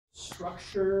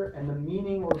structure and the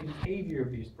meaning or behavior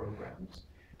of these programs,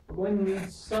 we're going to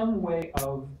need some way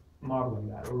of modeling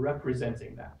that or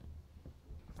representing that.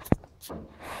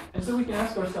 And so we can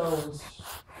ask ourselves,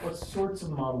 what sorts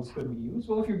of models could we use?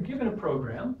 Well, if you're given a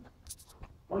program,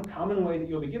 one common way that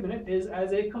you'll be given it is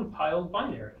as a compiled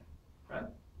binary, right?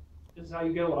 This is how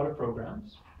you get a lot of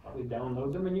programs. Probably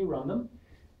download them and you run them.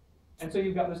 And so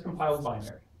you've got this compiled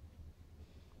binary.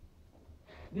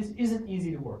 This isn't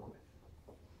easy to work with.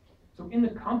 So in the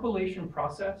compilation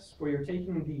process, where you're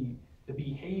taking the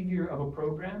behavior of a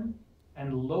program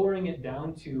and lowering it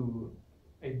down to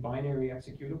a binary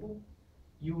executable,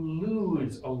 you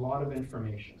lose a lot of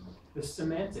information. The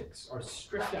semantics are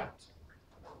stripped out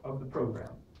of the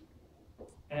program.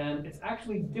 And it's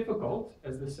actually difficult,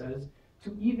 as this says,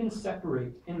 to even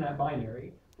separate in that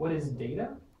binary what is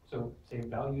data, so say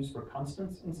values for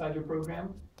constants inside your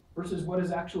program, versus what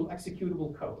is actual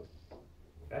executable code.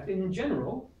 That in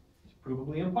general is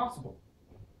provably impossible,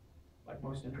 like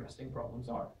most interesting problems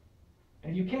are.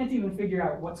 And if you can't even figure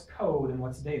out what's code and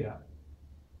what's data,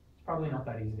 it's probably not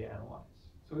that easy to analyze.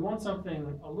 So we want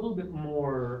something a little bit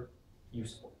more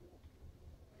useful.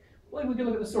 Well, we can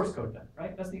look at the source code then,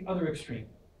 right? That's the other extreme.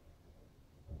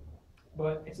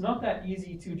 But it's not that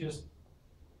easy to just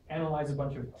analyze a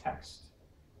bunch of text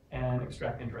and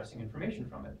extract interesting information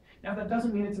from it. Now, that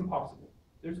doesn't mean it's impossible.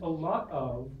 There's a lot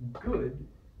of good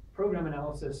program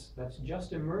analysis that's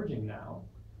just emerging now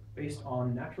based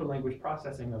on natural language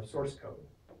processing of source code.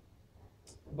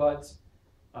 But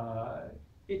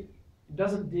it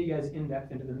doesn't dig as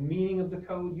in-depth into the meaning of the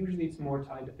code. Usually it's more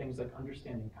tied to things like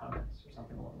understanding comments or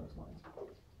something along those lines.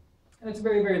 And it's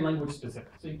very, very language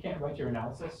specific. So you can't write your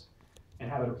analysis and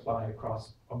have it apply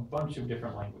across a bunch of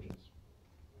different languages.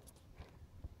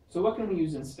 So what can we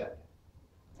use instead?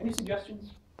 Any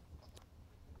suggestions?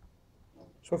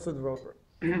 Software developer.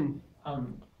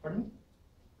 Pardon me?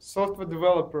 Software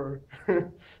developer.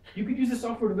 You could use a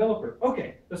software developer.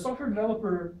 Okay, the software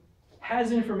developer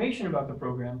has information about the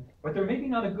program, but they're maybe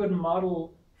not a good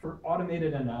model for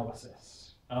automated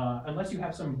analysis, unless you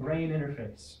have some brain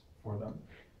interface for them,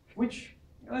 which,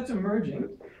 that's emerging.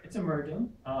 It's emerging.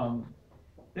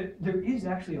 There is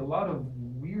actually a lot of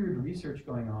weird research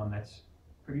going on that's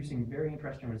producing very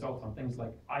interesting results on things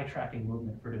like eye tracking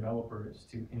movement for developers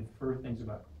to infer things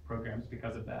about programs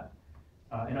because of that,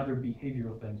 and other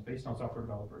behavioral things based on software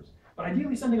developers. But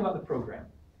ideally something about the program,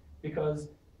 because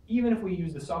even if we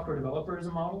use the software developer as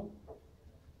a model,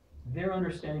 their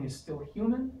understanding is still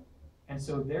human, and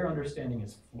so their understanding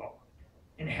is flawed,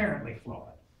 inherently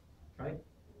flawed, right?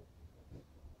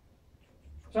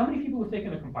 So how many people have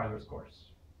taken a compilers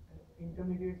course?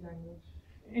 Intermediate language.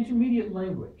 Intermediate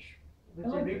language. Which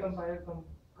every compiler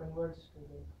converts to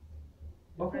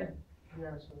the. Okay.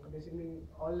 Yeah, so basically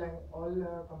all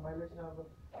compilers have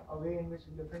a way in which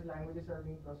different languages are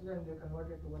being processed and they convert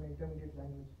it to an intermediate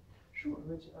language. Sure.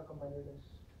 Which a compiler does.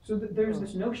 So there's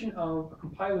this notion of a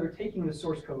compiler taking the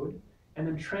source code and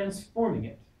then transforming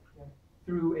it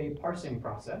through a parsing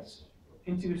process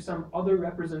into some other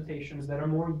representations that are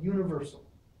more universal.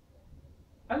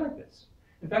 I like this.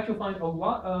 In fact, you'll find a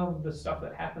lot of the stuff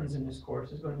that happens in this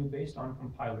course is going to be based on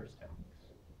compilers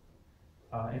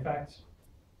techniques. In fact,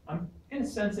 I'm in a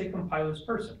sense a compilers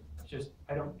person. It's just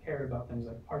I don't care about things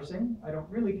like parsing. I don't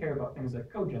really care about things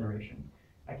like code generation.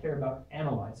 I care about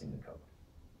analyzing the code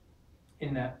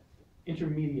in that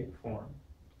intermediate form.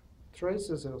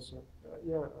 Traces also.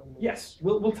 Yes,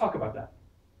 we'll talk about that.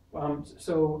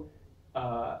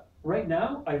 Right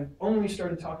now, I've only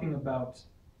started talking about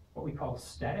what we call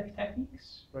static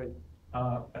techniques. Right.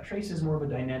 A trace is more of a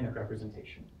dynamic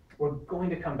representation. We're going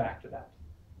to come back to that.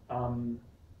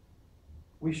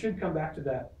 We should come back to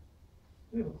that.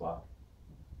 Do we have a clock?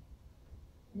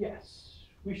 Yes,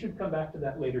 we should come back to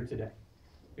that later today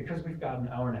because we've got an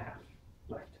hour and a half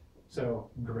left. So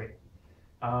great.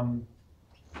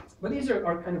 But these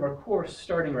are kind of our core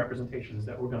starting representations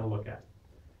that we're going to look at.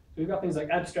 So we've got things like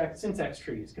abstract syntax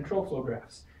trees, control flow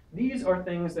graphs. These are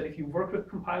things that if you've worked with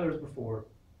compilers before,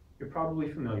 you're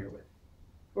probably familiar with.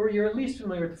 Or you're at least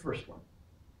familiar with the first one.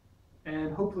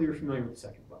 And hopefully you're familiar with the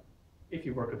second one, if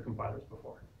you've worked with compilers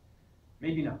before.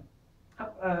 Maybe not.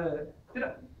 Did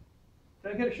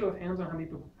I get a show of hands on how many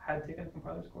people had taken a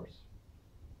compilers course?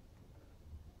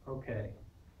 Okay.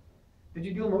 Did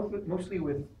you deal mostly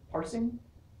with parsing?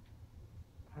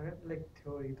 I read like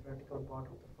theoretical part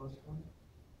of the first one,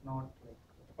 not like.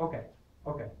 Okay.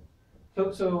 Okay.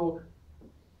 So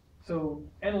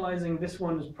analyzing this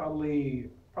one is probably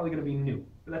going to be new,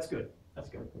 but that's good. That's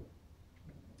good.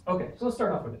 Okay, so let's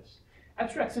start off with this.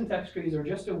 Abstract syntax trees are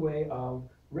just a way of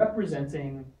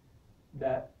representing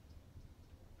that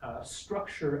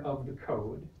structure of the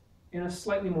code in a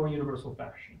slightly more universal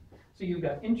fashion. So you've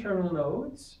got internal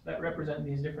nodes that represent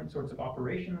these different sorts of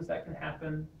operations that can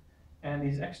happen, and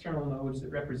these external nodes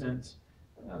that represent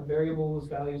variables,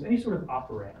 values, any sort of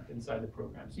operand inside the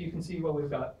program. So you can see, well, we've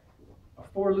got a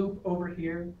for loop over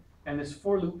here, and this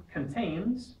for loop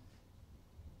contains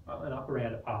an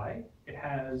operand I. It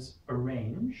has a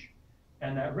range,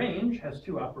 and that range has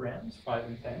two operands, 5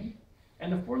 and 10.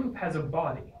 And the for loop has a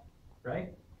body,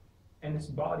 right? And this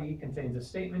body contains a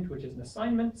statement, which is an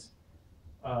assignment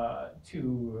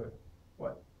to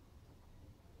what?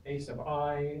 A sub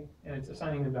I, and it's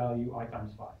assigning the value I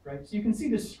times 5, right? So you can see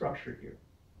this structure here.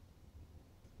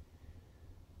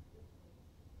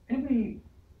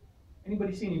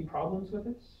 Anybody see any problems with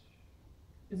this?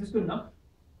 Is this good enough?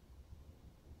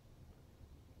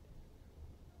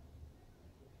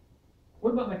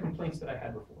 What about my complaints that I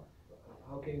had before?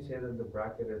 How can you say that the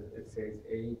bracket is, it says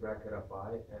A bracket of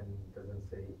I and doesn't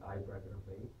say I bracket of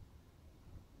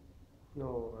A?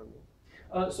 No, I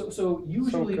mean. So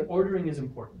usually ordering is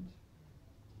important.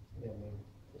 Yeah, maybe.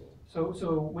 So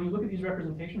when you look at these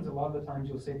representations, a lot of the times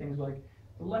you'll say things like,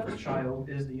 the left child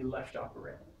is the left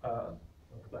operand.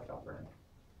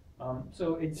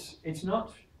 So it's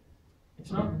not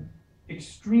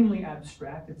extremely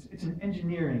abstract. It's an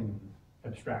engineering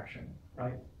abstraction,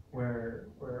 right? Where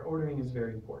ordering is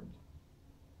very important.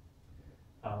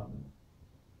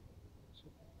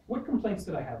 What complaints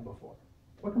did I have before?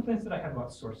 What complaints did I have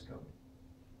about source code?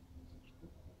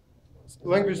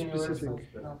 Language specific.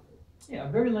 Yeah,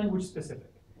 very language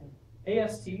specific.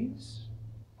 ASTs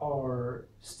are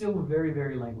still very,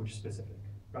 very language specific,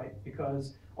 right?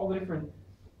 Because all the different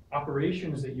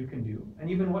operations that you can do,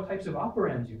 and even what types of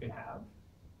operands you can have,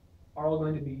 are all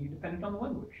going to be dependent on the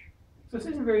language. So this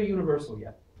isn't very universal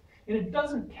yet. And it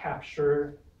doesn't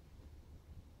capture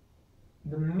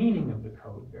the meaning of the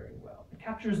code very well. It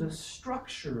captures the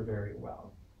structure very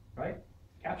well, right?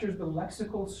 It captures the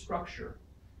lexical structure.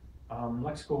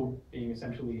 Lexical being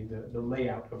essentially the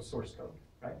layout of source code,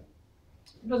 right?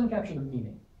 It doesn't capture the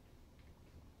meaning.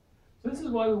 So this is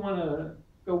why we want to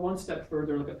go one step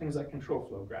further and look at things like control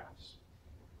flow graphs.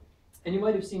 And you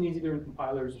might have seen these either in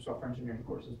compilers or software engineering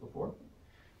courses before.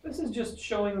 This is just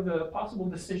showing the possible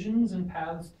decisions and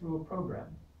paths through a program,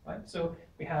 right? So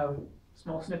we have a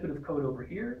small snippet of code over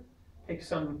here, take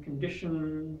some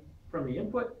condition from the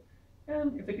input,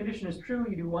 and if the condition is true,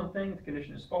 you do one thing, if the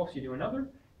condition is false, you do another,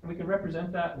 and we can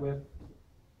represent that with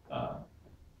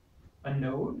a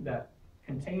node that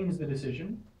contains the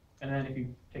decision, and then if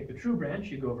you take the true branch,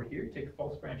 you go over here, you take the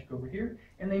false branch, you go over here,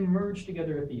 and they merge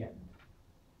together at the end,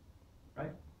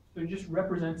 right? So just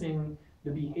representing the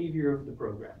behavior of the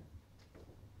program.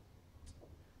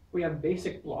 We have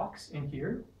basic blocks in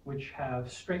here, which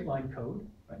have straight line code.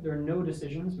 Right? There are no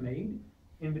decisions made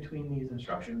in between these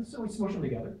instructions, so we smush them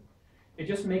together. It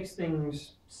just makes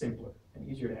things simpler and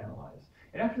easier to analyze.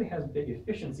 It actually has big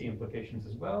efficiency implications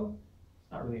as well.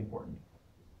 It's not really important.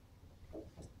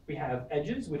 We have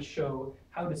edges, which show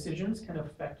how decisions can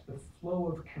affect the flow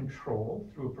of control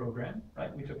through a program.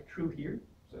 Right? We took true here,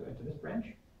 so into this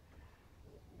branch.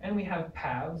 And we have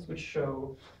paths, which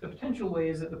show the potential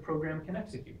ways that the program can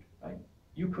execute, right?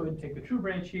 You could take the true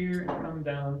branch here and come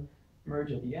down,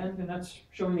 merge at the end, and that's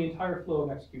showing the entire flow of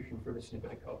execution for the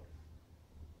snippet of code.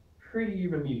 Pretty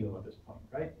remedial at this point,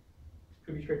 right?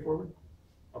 Pretty straightforward?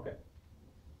 Okay.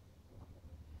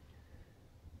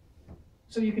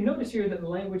 So you can notice here that the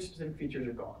language-specific features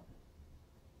are gone.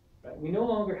 Right? We no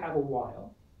longer have a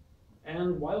while,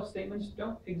 and while statements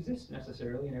don't exist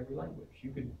necessarily in every language.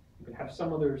 You could have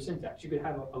some other syntax. You could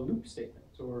have a loop statement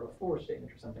or a for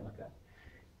statement or something like that.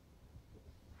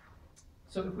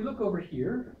 So if we look over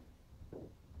here,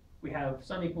 we have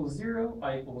sum equals 0,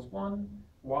 I equals 1,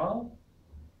 while.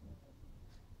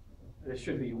 This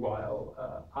should be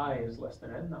while I is less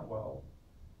than n, not while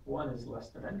 1 is less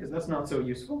than n, because that's not so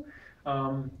useful.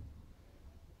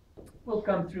 We'll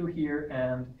come through here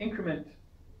and increment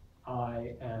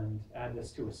I and add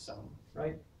this to a sum,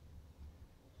 right?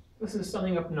 This is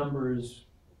summing up numbers,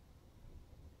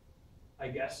 I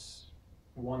guess,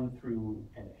 1 through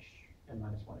n-ish, n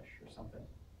minus 1-ish or something.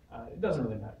 It doesn't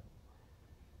really matter.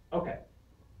 Okay.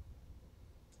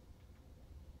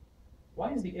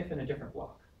 Why is the if in a different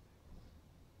block?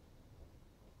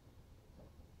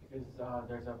 Because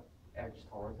there's a edge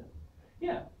towards it.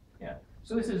 Yeah.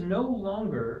 So this is no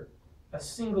longer a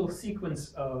single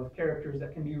sequence of characters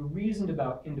that can be reasoned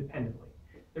about independently.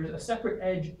 There's a separate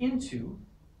edge into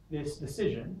this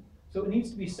decision, so it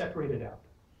needs to be separated out.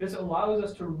 This allows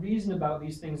us to reason about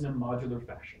these things in a modular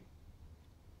fashion,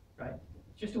 right?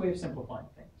 It's just a way of simplifying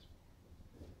things.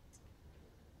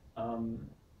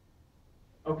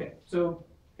 Okay, so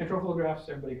control flow graphs,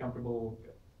 everybody comfortable?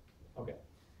 Good. Okay.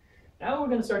 Now we're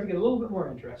going to start to get a little bit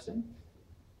more interesting.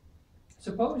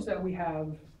 Suppose that we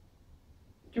have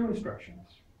two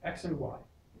instructions, x and y.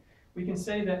 We can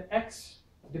say that x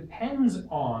depends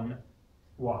on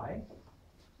y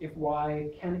if y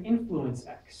can influence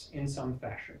x in some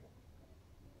fashion.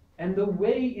 And the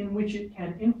way in which it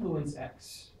can influence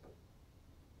x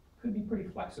could be pretty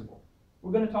flexible.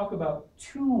 We're going to talk about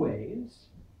two ways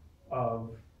of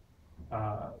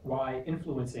y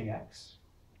influencing x,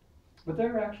 but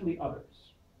there are actually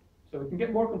others. So it can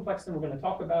get more complex than we're going to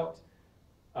talk about,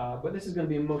 but this is going to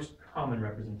be a most common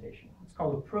representation. It's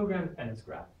called a program dependence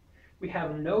graph. We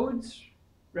have nodes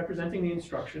representing the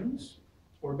instructions,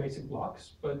 or basic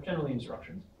blocks, but generally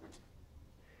instructions.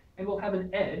 And we'll have an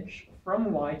edge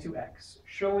from y to x,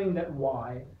 showing that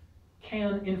y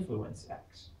can influence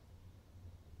x.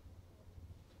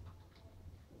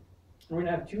 We're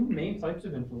going to have two main types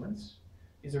of influence.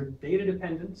 These are data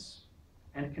dependence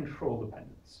and control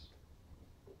dependence.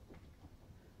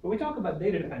 When we talk about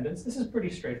data dependence, this is pretty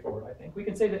straightforward, I think. We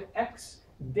can say that x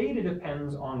data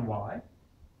depends on y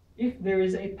if there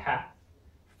is a path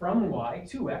from y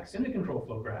to x in the control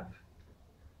flow graph,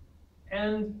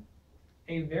 and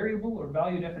a variable or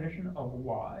value definition of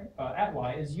y at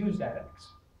y is used at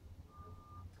x.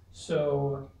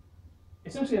 So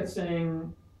essentially that's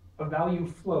saying a value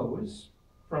flows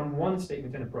from one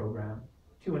statement in a program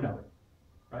to another,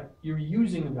 right? You're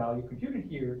using a value computed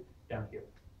here down here.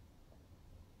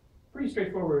 Pretty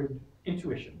straightforward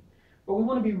intuition, but we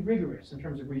want to be rigorous in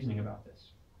terms of reasoning about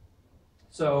this.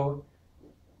 So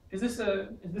is this a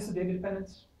data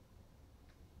dependence?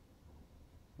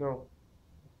 No.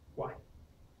 Why?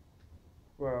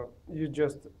 Well, you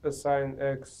just assign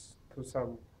x to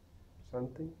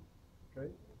something,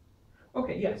 right?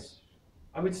 Okay, yes.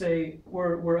 I would say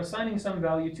we're assigning some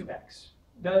value to x.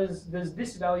 Does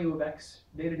this value of x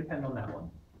data depend on that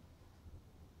one?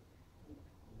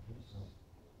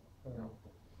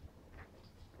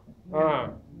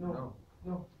 No.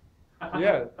 No.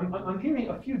 Yeah. I'm hearing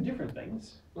a few different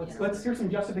things. Let's hear some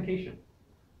justification.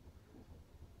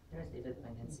 There's data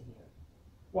dependency here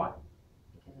Why?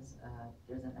 because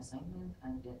there's an assignment,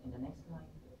 and then in the next line,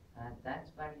 that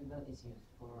variable is used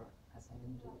for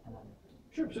assigning to another.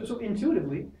 Sure. So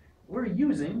intuitively, we're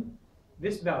using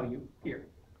this value here.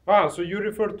 So you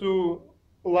refer to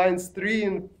lines 3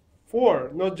 and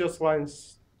 4, not just line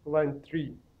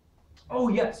 3. Oh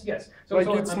yes. So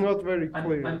It's I'm, not very I'm,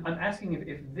 clear. I'm asking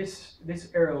if this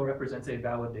arrow represents a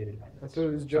valid data dependence. So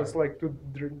it's just Sorry. like to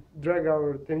drag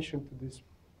our attention to this.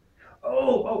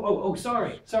 Oh,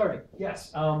 sorry.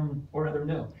 Yes, or rather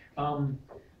no. I'm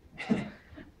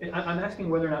asking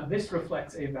whether or not this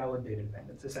reflects a valid data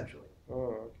dependence, essentially.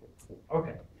 Oh, okay.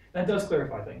 Okay, that does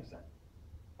clarify things then.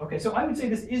 Okay, so I would say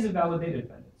this is a valid data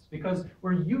dependence because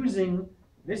we're using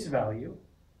this value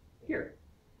here.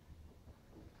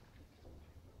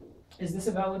 Is this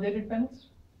a valid data dependence?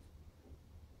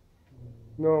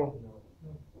 No.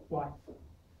 Why?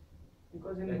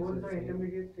 Because in X both is the same.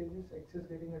 intermediate stages, x is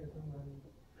getting a different value.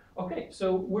 Okay,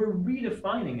 so we're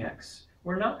redefining x.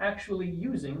 We're not actually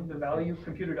using the value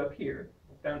computed up here,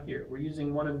 down here. We're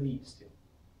using one of these two.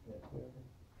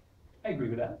 I agree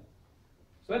with that.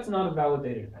 So that's not a valid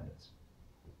data dependence.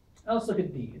 Now let's look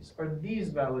at these. Are these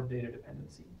valid data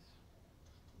dependencies?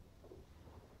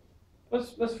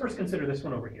 Let's first consider this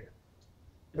one over here.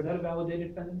 Is that a valid data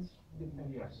dependence?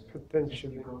 Yes.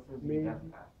 Potentially. Maybe.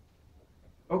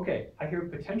 Okay, I hear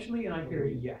potentially and I hear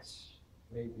yes.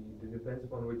 Maybe, it depends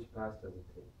upon which path does it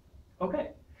take.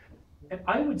 Okay, and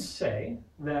I would say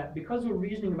that because we're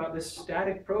reasoning about this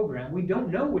static program, we don't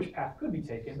know which path could be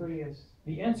taken. So yes.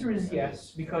 The answer is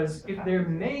yes, because if there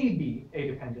may be a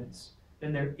dependence,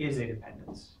 then there is a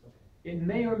dependence. It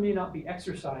may or may not be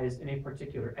exercised in a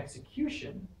particular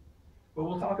execution, but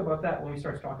we'll talk about that when we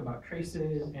start to talk about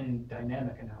traces and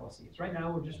dynamic analyses. Right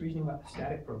now, we're just reasoning about the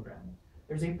static program.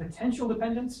 There's a potential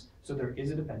dependence, so there is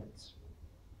a dependence.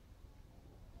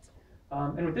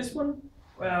 And with this one,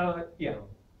 well, yeah,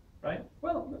 right?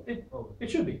 Well, it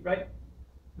should be, right?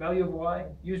 Value of y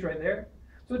used right there.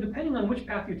 So depending on which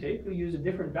path you take, you'll use a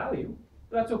different value,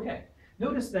 but that's okay.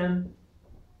 Notice then,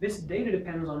 this data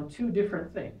depends on two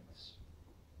different things.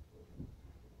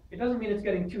 It doesn't mean it's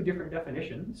getting two different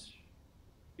definitions,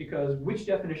 because which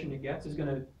definition it gets is going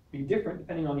to be different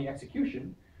depending on the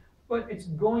execution, but it's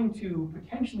going to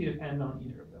potentially depend on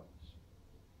either of those.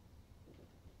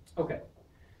 Okay,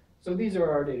 so these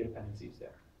are our data dependencies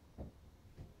there.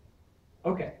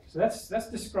 Okay, so that's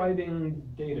describing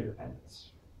data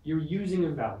dependence. You're using a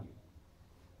value.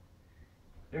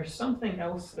 There's something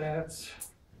else that's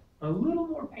a little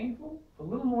more painful, a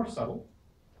little more subtle,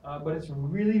 but it's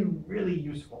really, really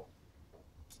useful.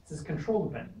 This is control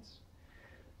dependence.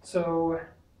 So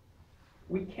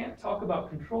we can't talk about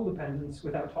control dependence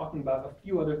without talking about a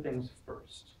few other things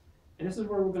first. And this is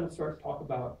where we're going to start to talk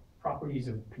about properties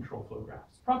of control flow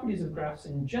graphs. Properties of graphs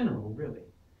in general, really.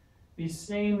 These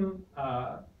same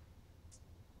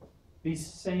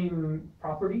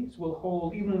properties will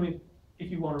hold even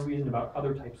if you want to reason about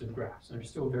other types of graphs, and they're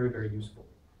still very, very useful.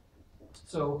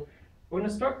 So we're going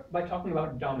to start by talking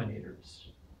about dominators.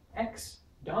 X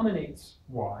dominates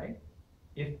Y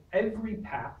if every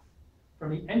path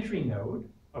from the entry node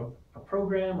of a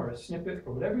program or a snippet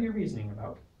or whatever you're reasoning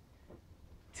about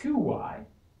to Y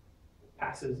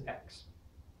passes X.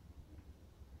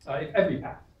 If every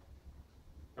path,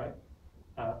 right,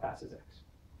 passes X.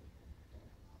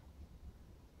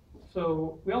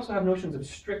 So we also have notions of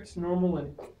strict, normal,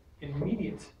 and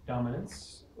immediate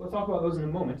dominance. We'll talk about those in a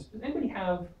moment. Does anybody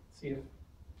have,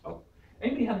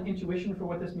 anybody have an intuition for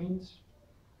what this means?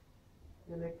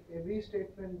 Yeah, like every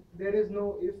statement, there is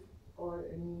no if or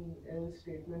any else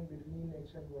statement between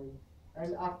X and Y.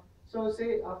 And so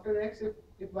say after X,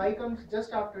 if Y comes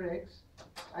just after X,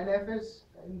 and F is,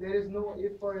 and there is no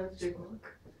if or else statement.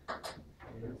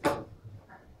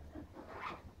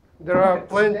 There are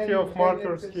plenty then of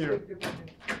markers it's here.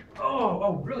 dependent.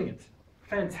 Oh, brilliant.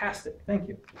 Fantastic. Thank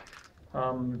you.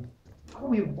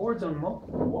 We have boards on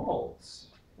multiple walls.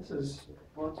 This is,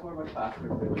 Well, it's more of a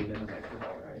classroom really than an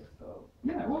exercise, right? So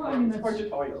yeah, well, I mean, it's that's, for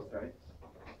tutorials, right?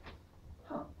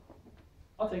 huh.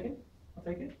 I'll take it. I'll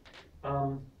take it.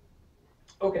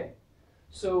 Okay.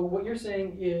 So what you're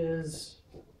saying is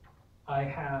I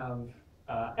have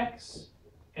X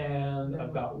and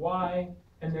I've got Y,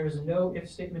 and there's no if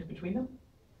statement between them?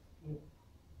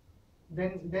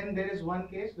 Then there is one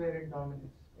case where it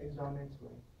dominates. X dominates Y.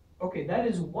 Okay, that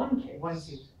is one case. One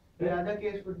case. The other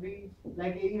case would be,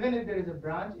 like, even if there is a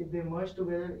branch, if they merge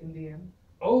together in the end,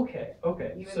 Okay,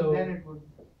 even so, then it would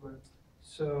work.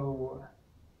 so,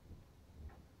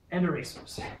 and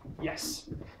erasers.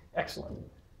 Yes, excellent.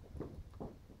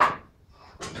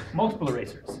 Multiple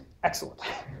erasers, excellent.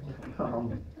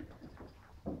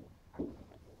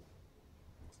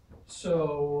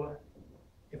 So,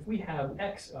 if we have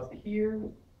X up here,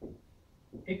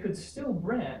 it could still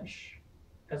branch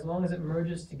as long as it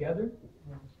merges together.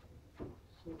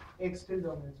 So X still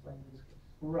dominates Y in this case.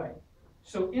 Right.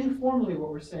 So informally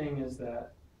what we're saying is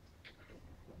that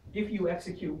if you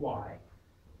execute Y,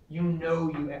 you know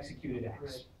you executed X.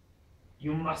 Right.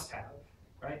 You must have,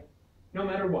 right? No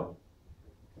matter what.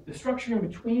 The structure in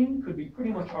between could be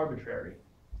pretty much arbitrary.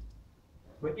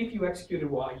 But if you executed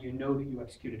Y, you know that you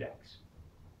executed X.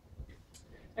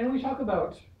 And when we talk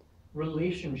about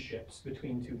relationships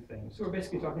between two things, so we're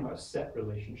basically talking about set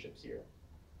relationships here.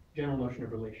 General notion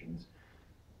of relations.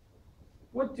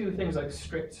 What do things like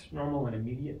strict, normal, and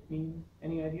immediate mean?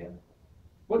 Any idea?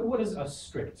 What is a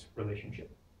strict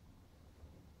relationship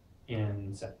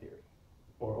in set theory?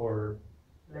 Or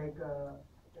Like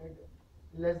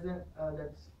less than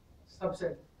that's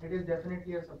subset. It is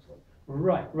definitely a subset.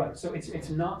 right. So it's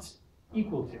not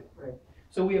equal to. Right.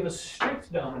 So we have a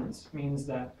strict dominance, means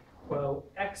that, well,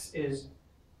 X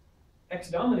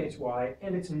dominates Y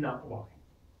and it's not Y.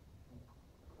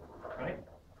 Right?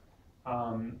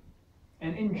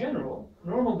 And in general,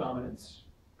 normal dominance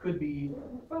could be,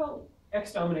 well,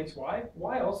 X dominates Y,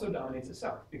 Y also dominates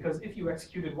itself, because if you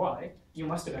executed Y, you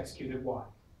must have executed Y.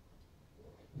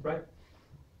 Right?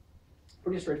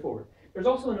 Pretty straightforward. There's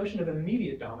also a notion of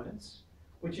immediate dominance,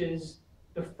 which is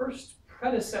the first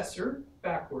predecessor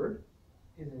backward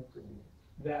Is it?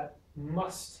 that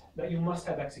you must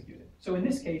have executed. So in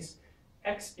this case,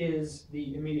 X is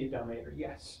the immediate dominator,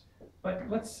 yes. But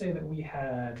let's say that we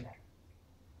had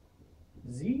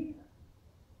Z.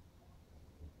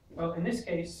 Well, in this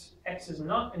case, X is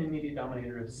not an immediate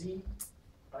dominator of Z,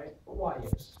 right? But Y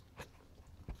is.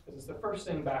 Because it's the first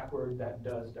thing backward that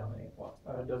does dominate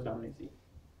Z.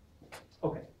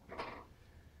 Okay.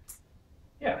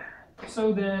 Yeah.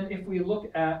 So then if we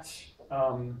look at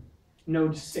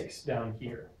node 6 down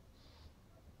here,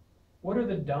 what are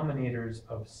the dominators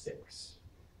of 6?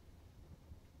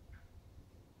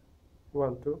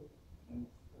 1, 2.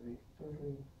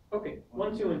 Okay,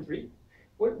 1, 2, and 3.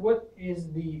 What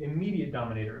is the immediate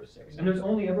dominator of 6? And there's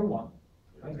only ever one.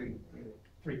 Right?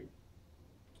 3.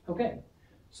 Okay,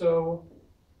 so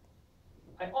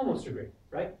I almost agree,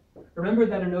 right? Remember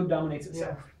that a node dominates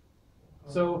itself.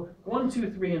 Yeah. So 1,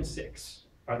 2, 3, and 6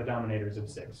 are the dominators of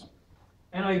 6.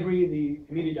 And I agree the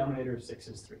immediate dominator of 6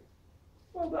 is 3.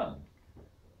 Well done.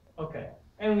 Okay,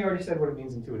 and we already said what it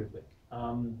means intuitively.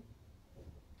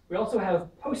 We also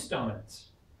have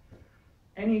post-dominance.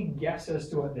 Any guess as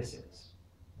to what this is?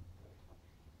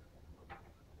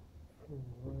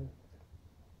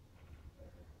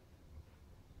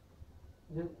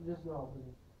 Just the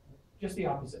opposite. Just the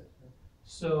opposite.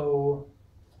 So,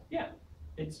 yeah,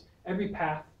 it's every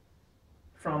path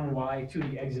from y to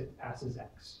the exit passes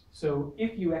x. So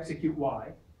if you execute y,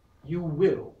 you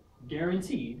will,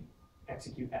 guaranteed,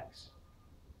 execute x.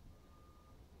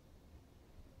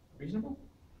 Reasonable?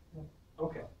 Yeah.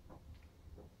 Okay.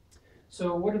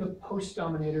 So what are the post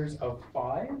dominators of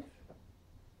 5?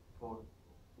 4,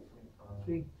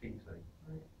 3, 3, sorry.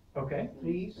 Okay.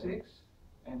 3, 6,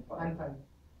 And 5. and 5.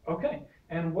 Okay.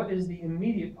 And what is the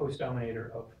immediate post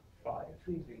dominator of 5?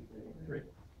 3. 3.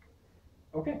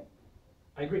 Okay.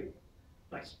 I agree.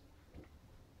 Nice.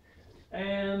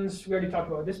 And we already talked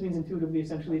about it. This means intuitively,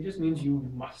 essentially, it just means you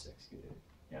must execute it.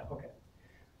 Yeah, okay.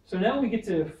 So now we get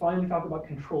to finally talk about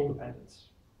control dependence.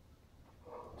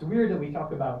 It's weird that we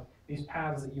talk about these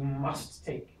paths that you must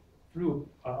take through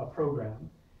a program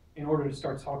in order to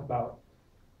start to talk about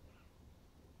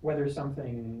whether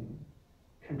something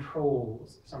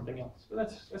controls something else.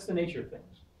 But that's the nature of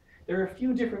things. There are a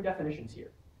few different definitions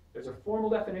here. There's a formal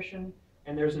definition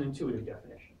and there's an intuitive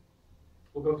definition.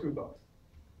 We'll go through both.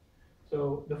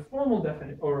 So the formal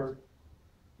definition, or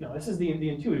no, this is the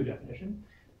intuitive definition.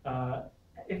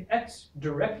 If x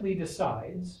directly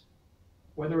decides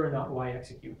whether or not y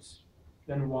executes,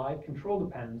 then y control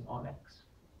depends on x.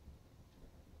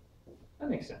 That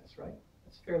makes sense, right?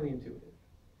 It's fairly intuitive.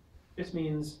 This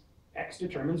means x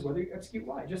determines whether you execute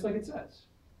y, just like it says.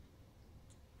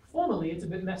 Formally, it's a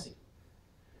bit messy.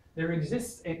 There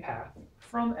exists a path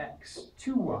from x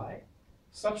to y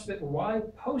such that y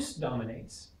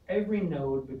post-dominates every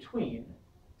node between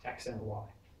x and y.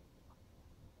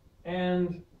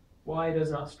 And y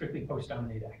does not strictly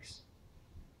post-dominate x.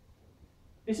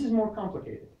 This is more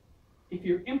complicated. If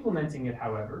you're implementing it,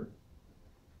 however,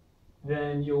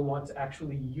 then you'll want to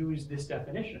actually use this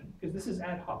definition, because this is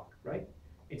ad hoc, right?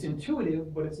 It's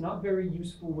intuitive, but it's not very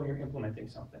useful when you're implementing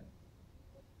something.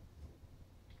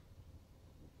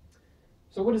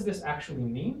 So what does this actually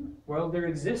mean? Well, there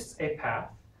exists a path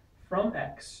from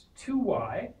x to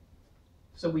y,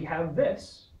 so we have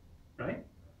this, right?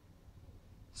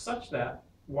 Such that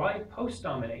y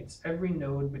post-dominates every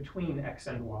node between x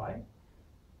and y.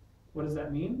 What does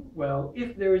that mean? Well,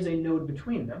 if there is a node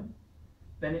between them,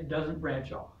 then it doesn't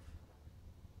branch off.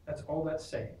 That's all that's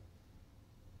saying,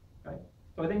 right?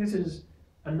 So I think this is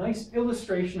a nice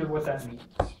illustration of what that means.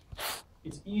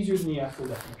 It's easier than the actual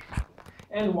definition.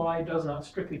 And y does not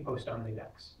strictly post-dominate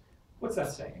x. What's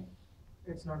that saying?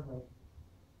 It's not right.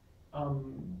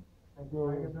 Like No.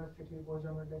 y does not strictly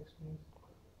post-dominate x means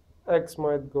X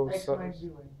might go x so- might be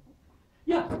y.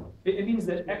 Yeah, it means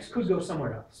that x could go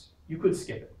somewhere else. You could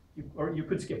skip it, or you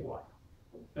could skip y.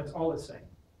 That's all it's saying.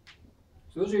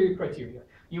 So those are your criteria.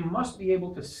 You must be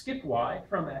able to skip y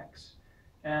from x,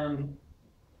 and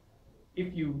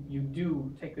if you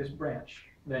do take this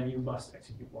branch, then you must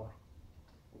execute y.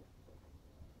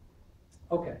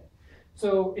 Okay,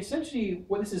 so essentially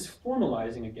what this is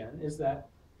formalizing again is that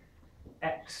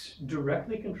x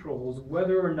directly controls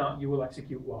whether or not you will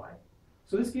execute y.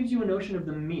 So this gives you a notion of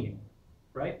the meaning,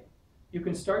 right? You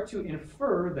can start to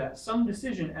infer that some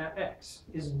decision at x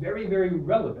is very, very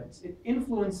relevant. It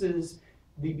influences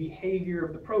the behavior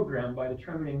of the program by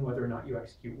determining whether or not you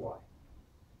execute y.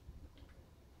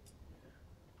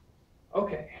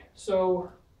 Okay,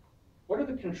 so what are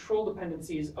the control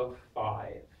dependencies of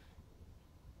 5?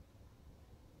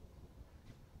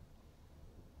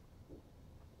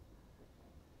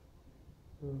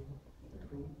 Mhm.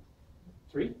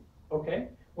 3? Okay.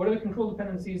 What are the control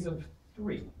dependencies of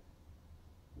 3?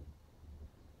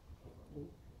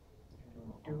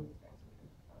 2,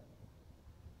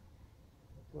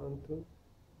 1, 2.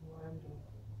 1, 2.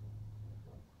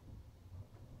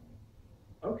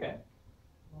 Okay.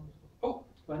 Oh,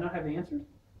 do I not have the answers?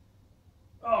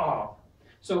 Oh,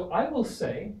 so I will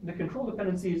say the control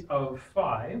dependencies of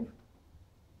 5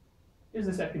 is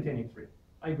the set containing 3.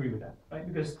 I agree with that, right?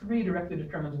 Because 3 directly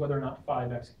determines whether or not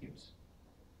 5 executes.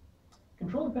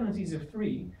 Control dependencies of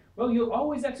 3, well, you'll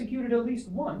always execute it at least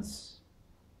once,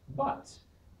 but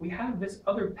we have this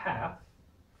other path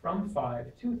from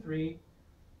 5 to 3,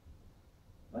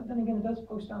 but then again, it does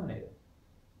post-dominate it.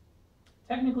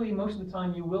 Technically, most of the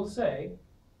time you will say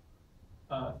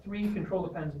 3 control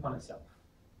depends upon itself,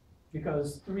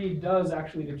 because 3 does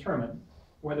actually determine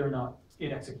whether or not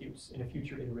it executes in a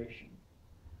future iteration.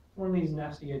 One of these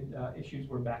nasty issues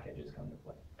where back edges come into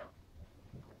play.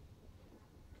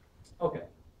 Okay.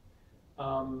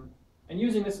 And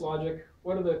using this logic,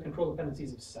 what are the control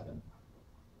dependencies of 7?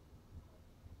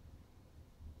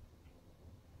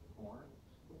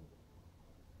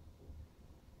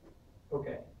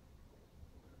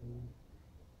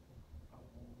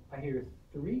 hear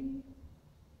 3.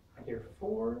 I hear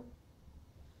 4.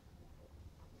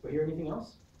 Do I hear anything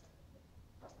else?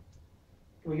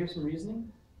 Can we hear some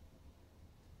reasoning?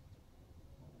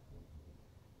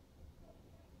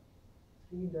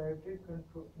 3 directly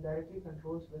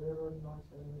controls whether or not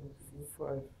 7 will execute.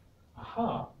 5.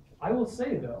 Aha. I will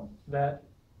say, though, that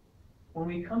when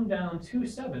we come down to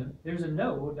 7, there's a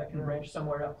node that can branch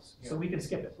somewhere else. So we can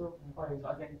skip it. So 5. So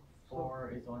I think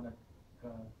 4 is on the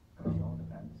control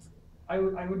depends. I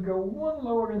would go one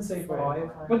lower and say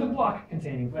 5, but the block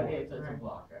containing 4. But it's a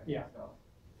block, right? Yeah. So.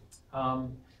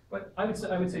 But I would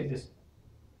say this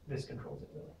controls it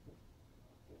really.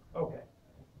 Okay.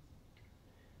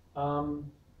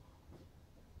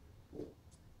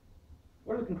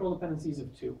 What are the control dependencies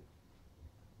of 2?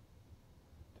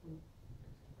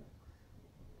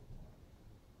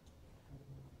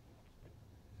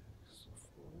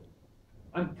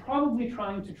 I'm probably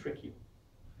trying to trick you.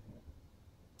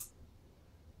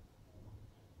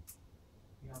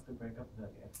 You have to break up the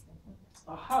if statement.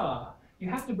 Aha! You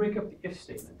have to break up the if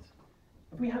statement.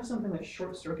 If we have something that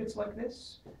short circuits like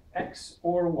this, X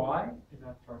or Y, Is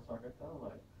that short circuit though?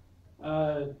 Like,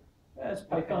 as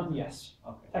Python, yes,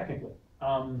 okay. technically.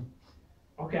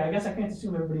 Okay, I guess I can't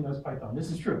assume everybody knows Python.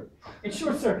 This is true. It's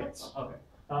short circuits. Okay.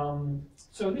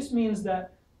 So this means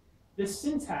that the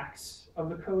syntax of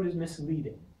the code is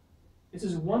misleading. This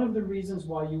is one of the reasons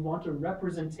why you want a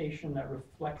representation that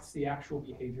reflects the actual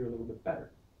behavior a little bit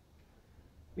better.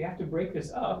 We have to break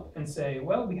this up and say,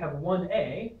 well, we have one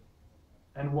A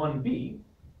and one B,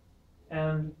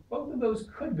 and both of those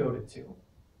could go to 2.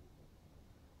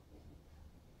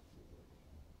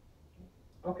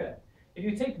 Okay, if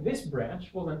you take this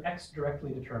branch, well then X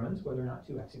directly determines whether or not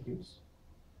 2 executes.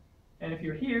 And if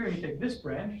you're here and you take this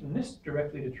branch, then this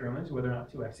directly determines whether or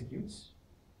not 2 executes.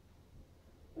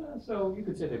 So you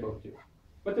could say they both do,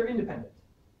 but they're independent,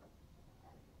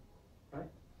 right?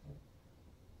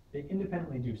 They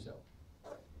independently do so.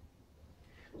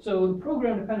 So the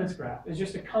program dependence graph is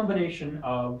just a combination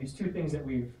of these two things that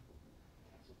we've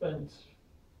spent,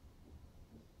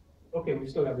 okay, we've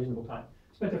still got reasonable time,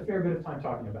 spent a fair bit of time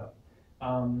talking about.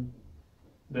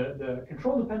 The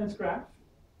control dependence graph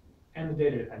and the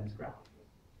data dependence graph.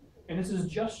 And this is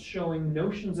just showing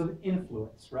notions of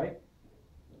influence, right?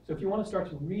 So if you want to start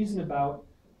to reason about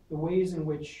the ways in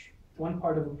which one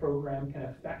part of a program can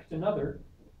affect another,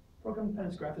 program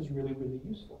dependence graph is really, really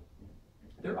useful.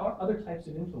 There are other types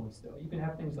of influence, though. You can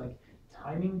have things like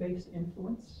timing-based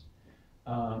influence,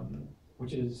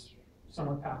 which is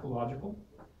somewhat pathological.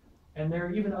 And there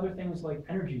are even other things like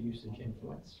energy usage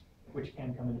influence, which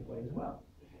can come into play as well.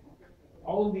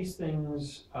 All of these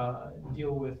things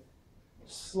deal with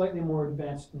slightly more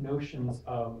advanced notions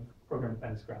of program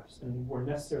dependence graphs than we're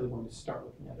necessarily going to start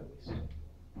looking at least.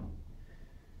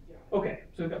 Okay,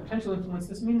 so we've got potential influence.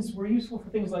 This means we're useful for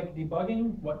things like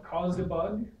debugging, what caused a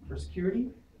bug for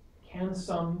security. Can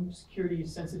some security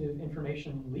sensitive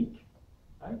information leak?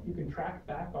 Right? You can track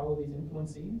back all of these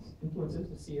influences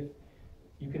to see if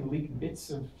you can leak bits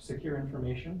of secure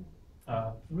information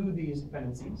through these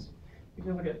dependencies. You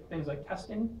can look at things like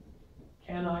testing.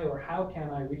 Can I or how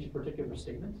can I reach a particular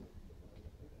statement?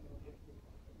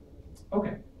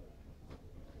 Okay,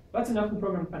 that's enough of the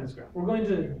program dependence graph. We're going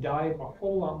to dive a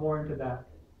whole lot more into that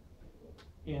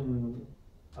in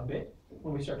a bit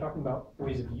when we start talking about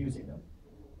ways of using them.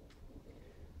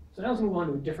 So now let's move on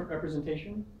to a different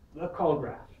representation, the call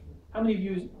graph. How many of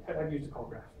you have used a call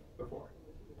graph before?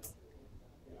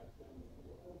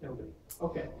 Nobody.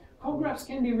 Okay. Call graphs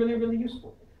can be really, really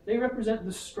useful. They represent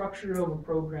the structure of a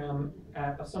program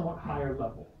at a somewhat higher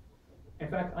level. In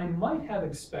fact, I might have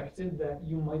expected that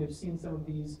you might have seen some of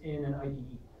these in an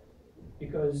IDE,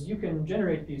 because you can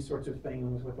generate these sorts of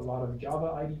things with a lot of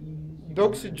Java IDEs.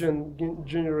 Doxygen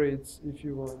generates if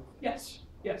you want. Yes,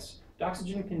 yes.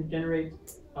 Doxygen can generate,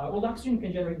 Doxygen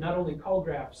can generate not only call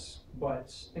graphs,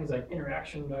 but things like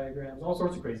interaction diagrams, all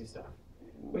sorts of crazy stuff.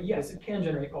 But yes, it can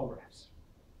generate call graphs.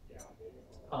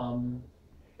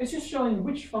 It's just showing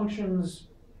which functions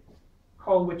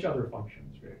call which other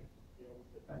functions, really.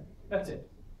 Right? That's it.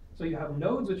 So you have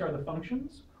nodes, which are the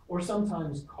functions, or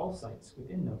sometimes call sites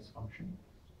within those functions.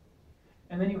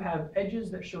 And then you have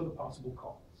edges that show the possible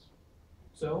calls.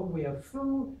 So we have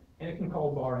foo, and it can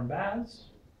call bar and baz.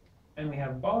 And we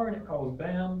have bar, and it calls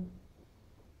bam.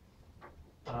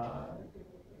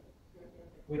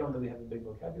 We don't really have a big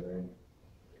vocabulary.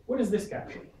 What does this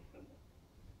capture?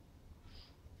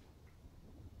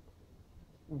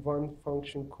 One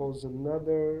function calls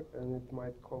another, and it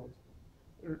might call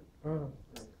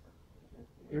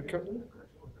recursion. It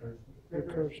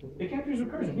captures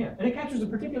recursion, yeah. And it captures a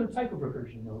particular type of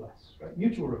recursion, no less, right?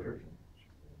 Mutual recursion.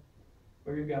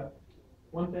 where you've got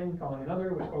one thing calling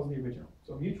another, which calls the original.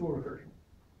 So mutual recursion.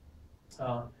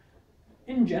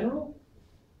 In general,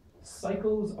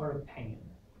 cycles are a pain.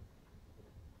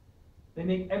 They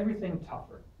make everything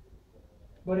tougher.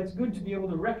 But it's good to be able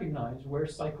to recognize where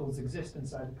cycles exist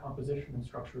inside the composition and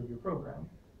structure of your program.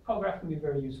 Call graph can be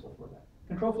very useful for that.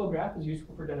 Control flow graph is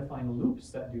useful for identifying loops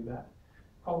that do that.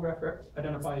 Call graph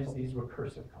identifies these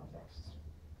recursive contexts.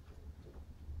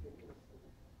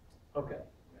 Okay.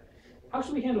 How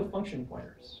should we handle function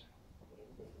pointers?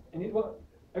 Well,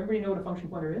 everybody know what a function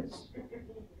pointer is?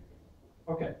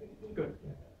 Okay, good.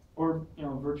 Or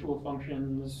virtual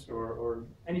functions or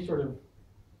any sort of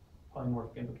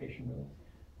polymorphic invocation really.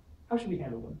 How should we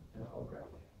handle them in a call graph?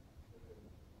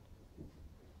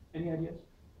 Any ideas?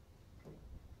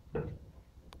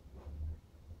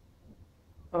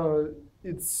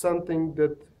 It's something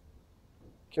that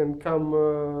can come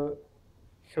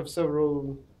have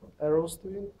several arrows to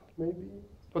it, maybe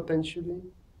potentially.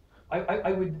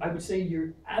 I would say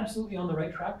you're absolutely on the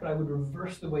right track, but I would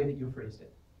reverse the way that you phrased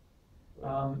it.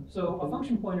 So a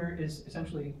function pointer is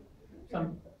essentially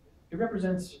it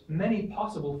represents many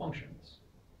possible functions.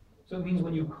 So it means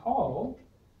when you call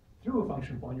through a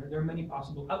function pointer, there are many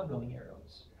possible outgoing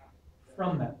arrows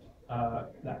from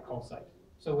that call site.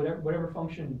 So whatever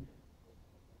function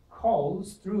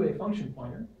calls through a function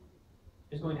pointer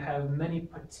is going to have many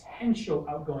potential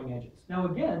outgoing edges. Now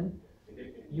again,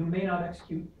 you may not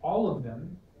execute all of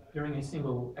them during a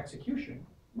single execution.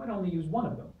 You might only use one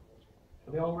of them.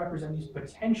 So they all represent these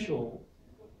potential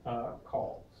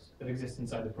calls that exist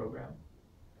inside the program.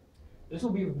 This will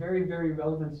be very, very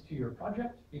relevant to your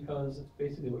project because it's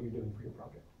basically what you're doing for your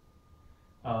project.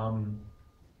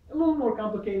 A little more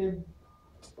complicated,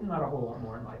 not a whole lot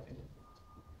more in my opinion.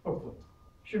 Hopefully.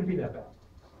 Shouldn't be that bad.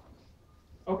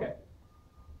 Okay.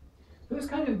 So this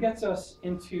kind of gets us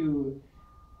into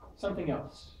something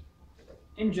else.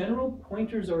 In general,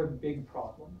 pointers are a big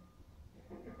problem.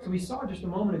 So we saw just a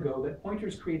moment ago that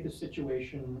pointers create this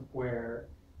situation where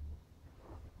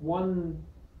one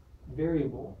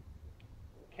variable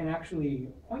can actually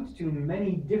point to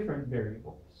many different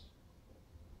variables.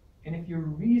 And if you're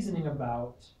reasoning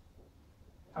about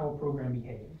how a program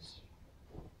behaves,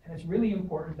 and it's really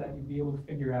important that you be able to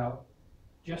figure out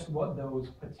just what those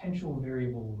potential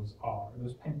variables are,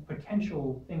 those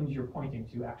potential things you're pointing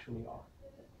to actually are.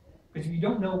 Because if you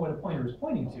don't know what a pointer is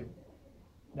pointing to,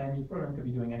 then your program could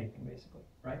be doing anything basically,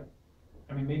 right?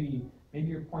 I mean, maybe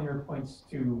your pointer points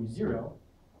to 0,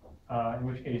 in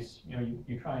which case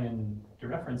you try and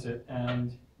dereference it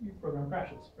and your program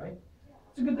crashes, right?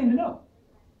 It's a good thing to know.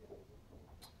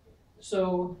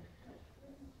 So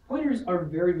pointers are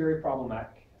very, very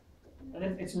problematic. And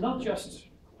it's not just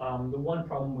the one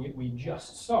problem we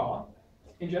just saw.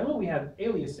 In general, we have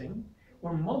aliasing,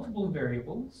 where multiple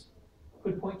variables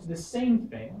could point to the same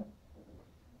thing.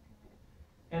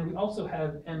 And we also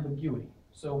have ambiguity.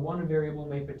 So one variable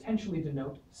may potentially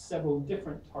denote several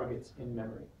different targets in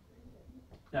memory.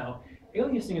 Now,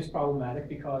 aliasing is problematic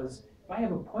because if I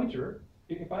have a pointer,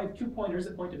 if I have two pointers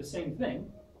that point to the same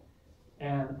thing,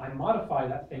 and I modify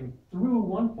that thing through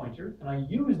one pointer, and I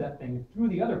use that thing through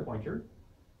the other pointer,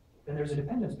 then there's a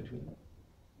dependence between them,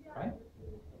 right?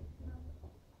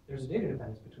 There's a data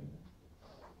dependence between them.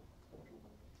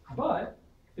 But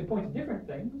if they point to different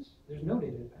things, there's no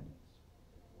data dependence.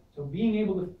 So being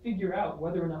able to figure out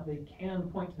whether or not they can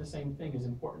point to the same thing is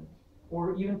important.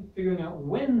 Or even figuring out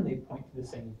when they point to the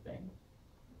same thing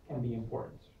can be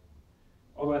important.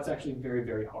 Although that's actually very,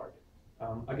 very hard.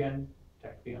 Again,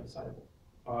 technically undecidable.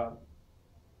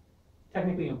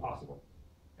 Technically impossible.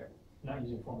 There, not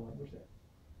using formal language there.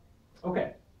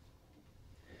 Okay.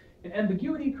 And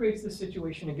ambiguity creates this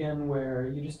situation again where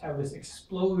you just have this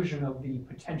explosion of the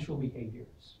potential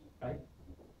behaviors, right?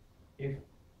 If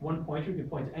one pointer could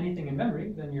point to anything in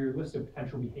memory, then your list of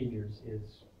potential behaviors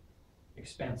is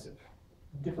expansive,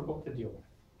 difficult to deal with.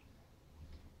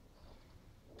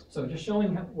 So just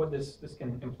showing what this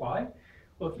can imply.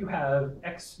 Well, if you have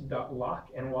x.lock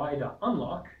and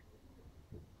y.unlock,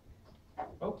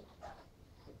 oh,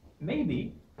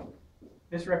 maybe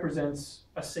this represents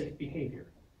a safe behavior.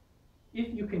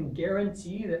 If you can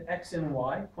guarantee that x and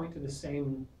y point to the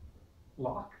same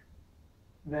lock,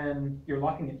 then you're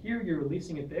locking it here, you're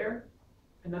releasing it there,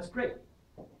 and that's great.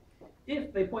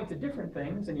 If they point to different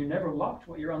things and you never locked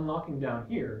what you're unlocking down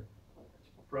here,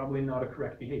 it's probably not a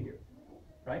correct behavior,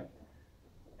 right?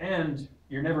 And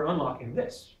you're never unlocking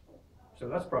this, so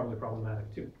that's probably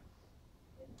problematic too.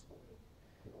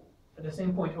 At the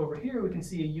same point over here, we can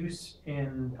see a use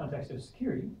in context of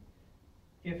security.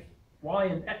 If y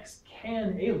and x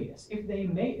can alias, if they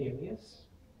may alias,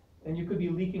 then you could be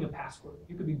leaking a password.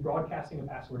 You could be broadcasting a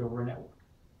password over a network.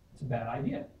 It's a bad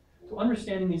idea. So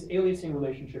understanding these aliasing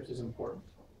relationships is important.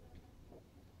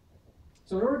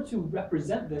 So in order to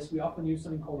represent this, we often use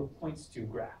something called a points to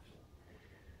graph.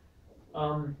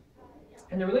 And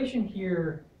the relation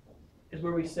here is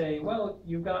where we say, well,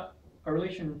 you've got a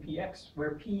relation px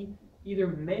where p either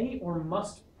may or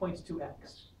must point to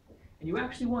x. And you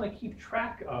actually want to keep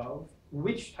track of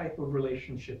which type of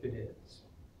relationship it is.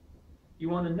 You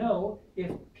want to know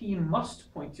if p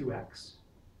must point to x,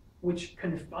 which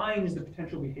confines the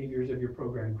potential behaviors of your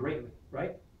program greatly,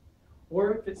 right?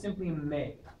 Or if it simply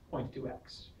may point to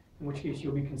x, in which case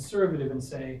you'll be conservative and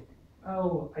say,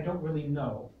 oh, I don't really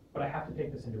know, but I have to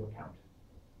take this into account.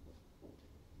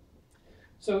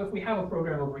 So if we have a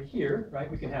program over here, right,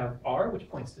 we can have r, which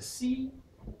points to c,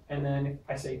 and then if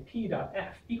I say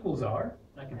p.f equals r,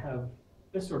 I can have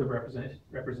this sort of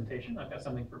representation. I've got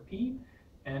something for p,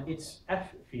 and its f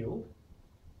field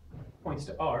points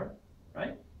to r,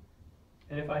 right?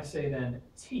 And if I say then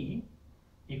t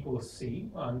equals c,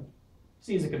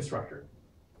 c is a constructor,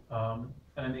 and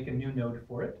I make a new node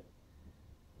for it.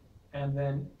 And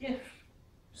then if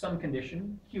some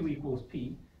condition, q equals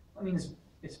p, that means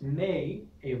it's may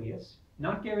alias,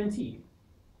 not guaranteed.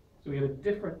 So we have a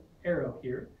different arrow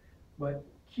here, but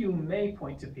q may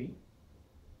point to p.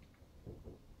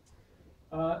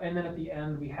 And then at the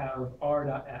end we have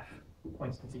r.f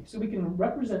points to t. So we can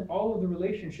represent all of the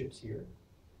relationships here.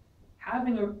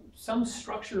 Having some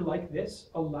structure like this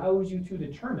allows you to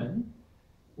determine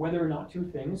whether or not two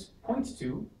things point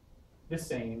to the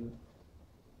same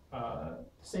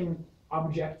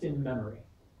object in memory.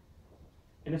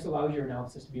 And this allows your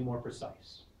analysis to be more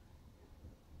precise.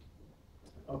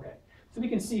 Okay, so we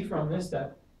can see from this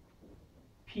that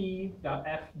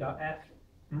p.f.f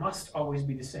must always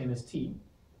be the same as t,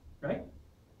 right?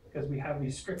 Because we have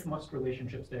these strict must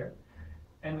relationships there.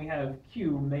 And we have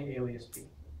q may alias p.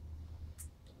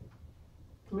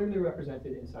 Clearly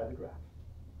represented inside the graph.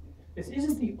 This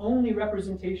isn't the only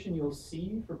representation you'll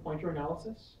see for pointer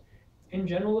analysis. In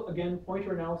general, again,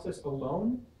 pointer analysis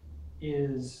alone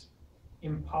is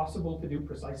impossible to do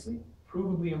precisely,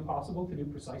 provably impossible to do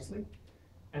precisely.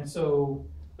 And so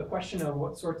the question of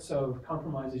what sorts of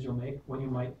compromises you'll make when you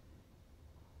might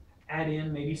add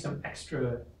in maybe some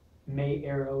extra may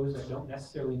arrows that don't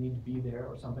necessarily need to be there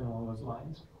or something along those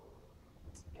lines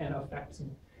can affect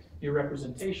your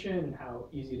representation and how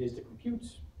easy it is to compute,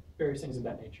 various things of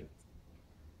that nature.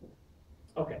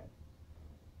 Okay.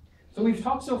 So we've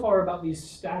talked so far about these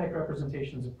static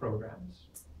representations of programs,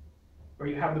 where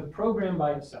you have the program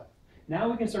by itself. Now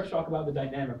we can start to talk about the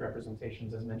dynamic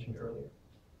representations as mentioned earlier.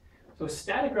 So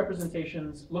static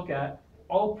representations look at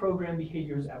all program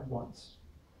behaviors at once.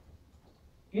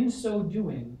 In so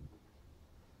doing,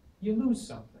 you lose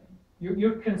something.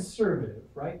 You're conservative,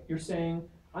 right? You're saying,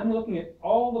 I'm looking at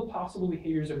all the possible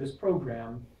behaviors of this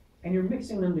program, and you're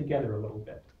mixing them together a little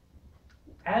bit.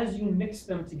 As you mix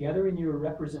them together in your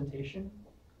representation,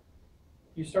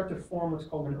 you start to form what's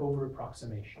called an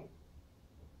over-approximation.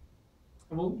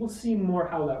 And we'll see more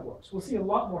how that works. We'll see a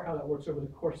lot more how that works over the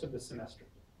course of the semester.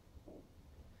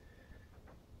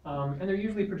 And they're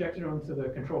usually projected onto the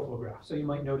control flow graph. So you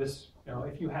might notice,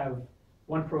 if you have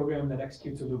one program that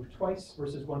executes a loop twice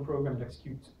versus one program that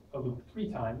executes a loop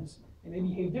 3 times, they may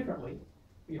behave differently,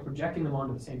 but you're projecting them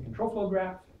onto the same control flow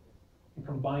graph and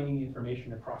combining the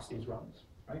information across these runs,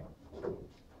 right?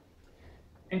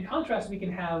 In contrast, we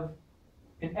can have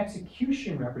an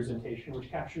execution representation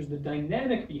which captures the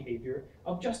dynamic behavior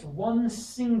of just one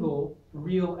single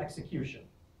real execution.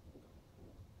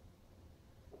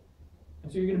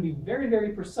 And so you're going to be very, very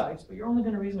precise, but you're only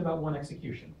going to reason about one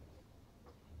execution.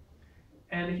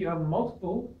 And if you have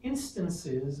multiple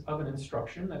instances of an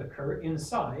instruction that occur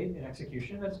inside an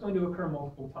execution, that's going to occur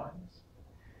multiple times.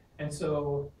 And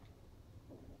so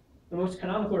the most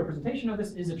canonical representation of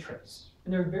this is a trace.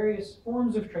 And there are various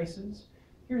forms of traces.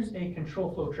 Here's a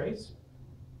control flow trace.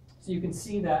 So you can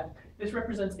see that this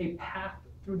represents a path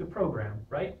through the program,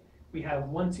 right? We have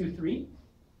 1, 2, 3,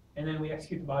 and then we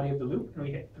execute the body of the loop, and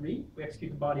we hit 3. We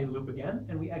execute the body of the loop again,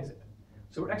 and we exit.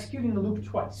 So we're executing the loop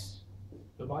twice.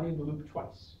 The body of the loop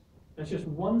twice. That's just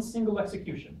one single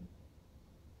execution.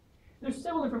 There's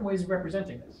several different ways of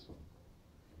representing this.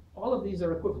 All of these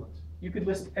are equivalent. You could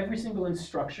list every single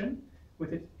instruction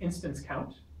with its instance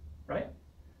count, right?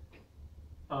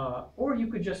 Or you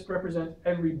could just represent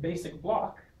every basic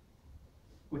block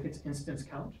with its instance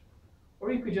count.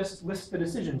 Or you could just list the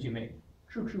decisions you made,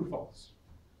 true, true, false.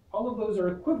 All of those are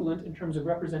equivalent in terms of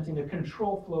representing the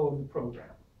control flow of the program.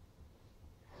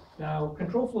 Now,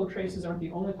 control flow traces aren't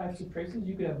the only types of traces.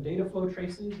 You could have data flow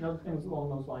traces and other things along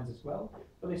those lines as well,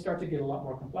 but they start to get a lot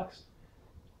more complex,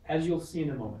 as you'll see in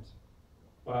a moment.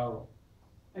 Well,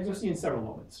 as you'll see in several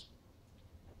moments.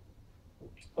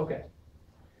 Okay.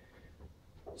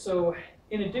 So,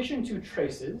 in addition to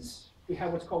traces, we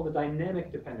have what's called a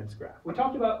dynamic dependence graph. We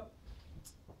talked about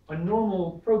a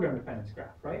normal program dependence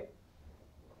graph, right?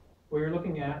 Where you're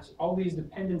looking at all these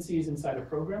dependencies inside a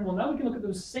program. Well, now we can look at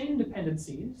those same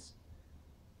dependencies,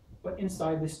 but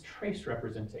inside this trace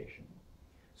representation.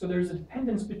 So there's a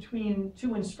dependence between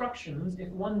two instructions if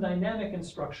one dynamic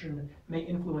instruction may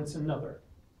influence another.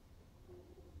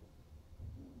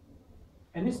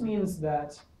 And this means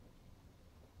that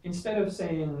instead of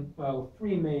saying, well,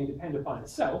 3 may depend upon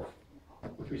itself,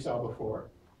 which we saw before,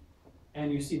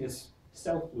 and you see this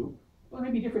self loop, well,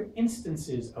 there may be different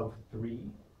instances of 3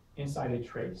 inside a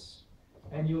trace,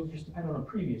 and you'll just depend on a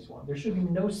previous one. There should be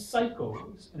no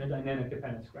cycles in a dynamic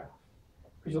dependence graph,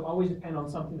 because you'll always depend on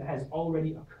something that has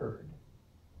already occurred.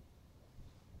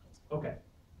 Okay,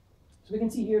 so we can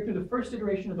see here through the first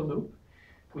iteration of the loop,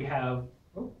 we have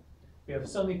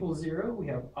sum equals 0, we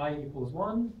have I equals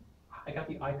 1. I got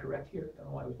the I correct here, I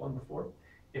don't know why it was 1 before.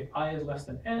 If I is less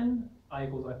than n, I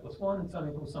equals I plus 1, and sum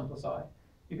equals sum plus I.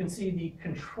 You can see the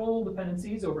control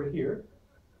dependencies over here,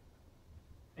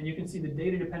 and you can see the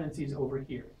data dependencies over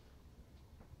here.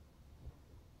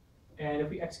 And if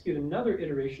we execute another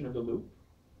iteration of the loop,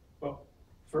 well,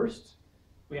 first,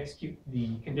 we execute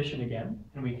the condition again,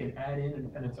 and we can add in a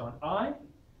dependence on I.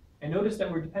 And notice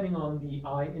that we're depending on the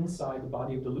I inside the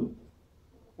body of the loop.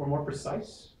 We're more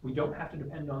precise. We don't have to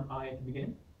depend on I at the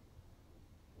beginning.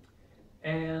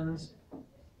 And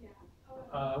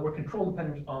we're control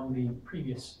dependent on the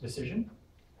previous decision.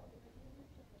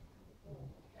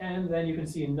 And then you can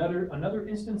see another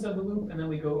instance of the loop, and then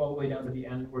we go all the way down to the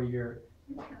end where you're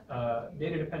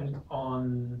data dependent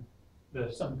on the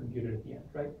sum computed at the end,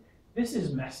 right? This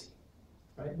is messy,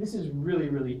 right? This is really,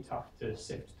 really tough to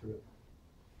sift through.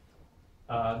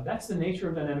 That's the nature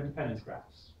of dynamic dependence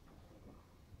graphs.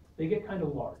 They get kind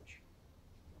of large.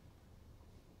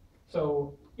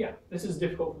 So yeah, this is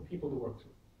difficult for people to work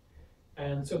through.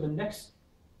 And so the next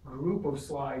group of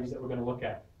slides that we're going to look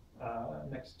at,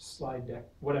 next slide deck,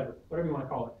 whatever you want to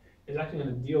call it, is actually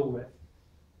going to deal with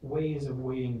ways of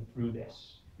wading through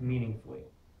this meaningfully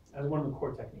as one of the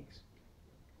core techniques.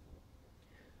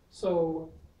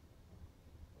 So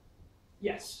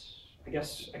yes, I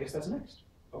guess that's next.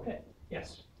 Okay,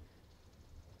 yes.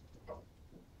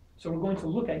 So we're going to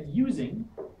look at using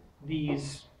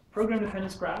these program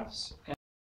dependence graphs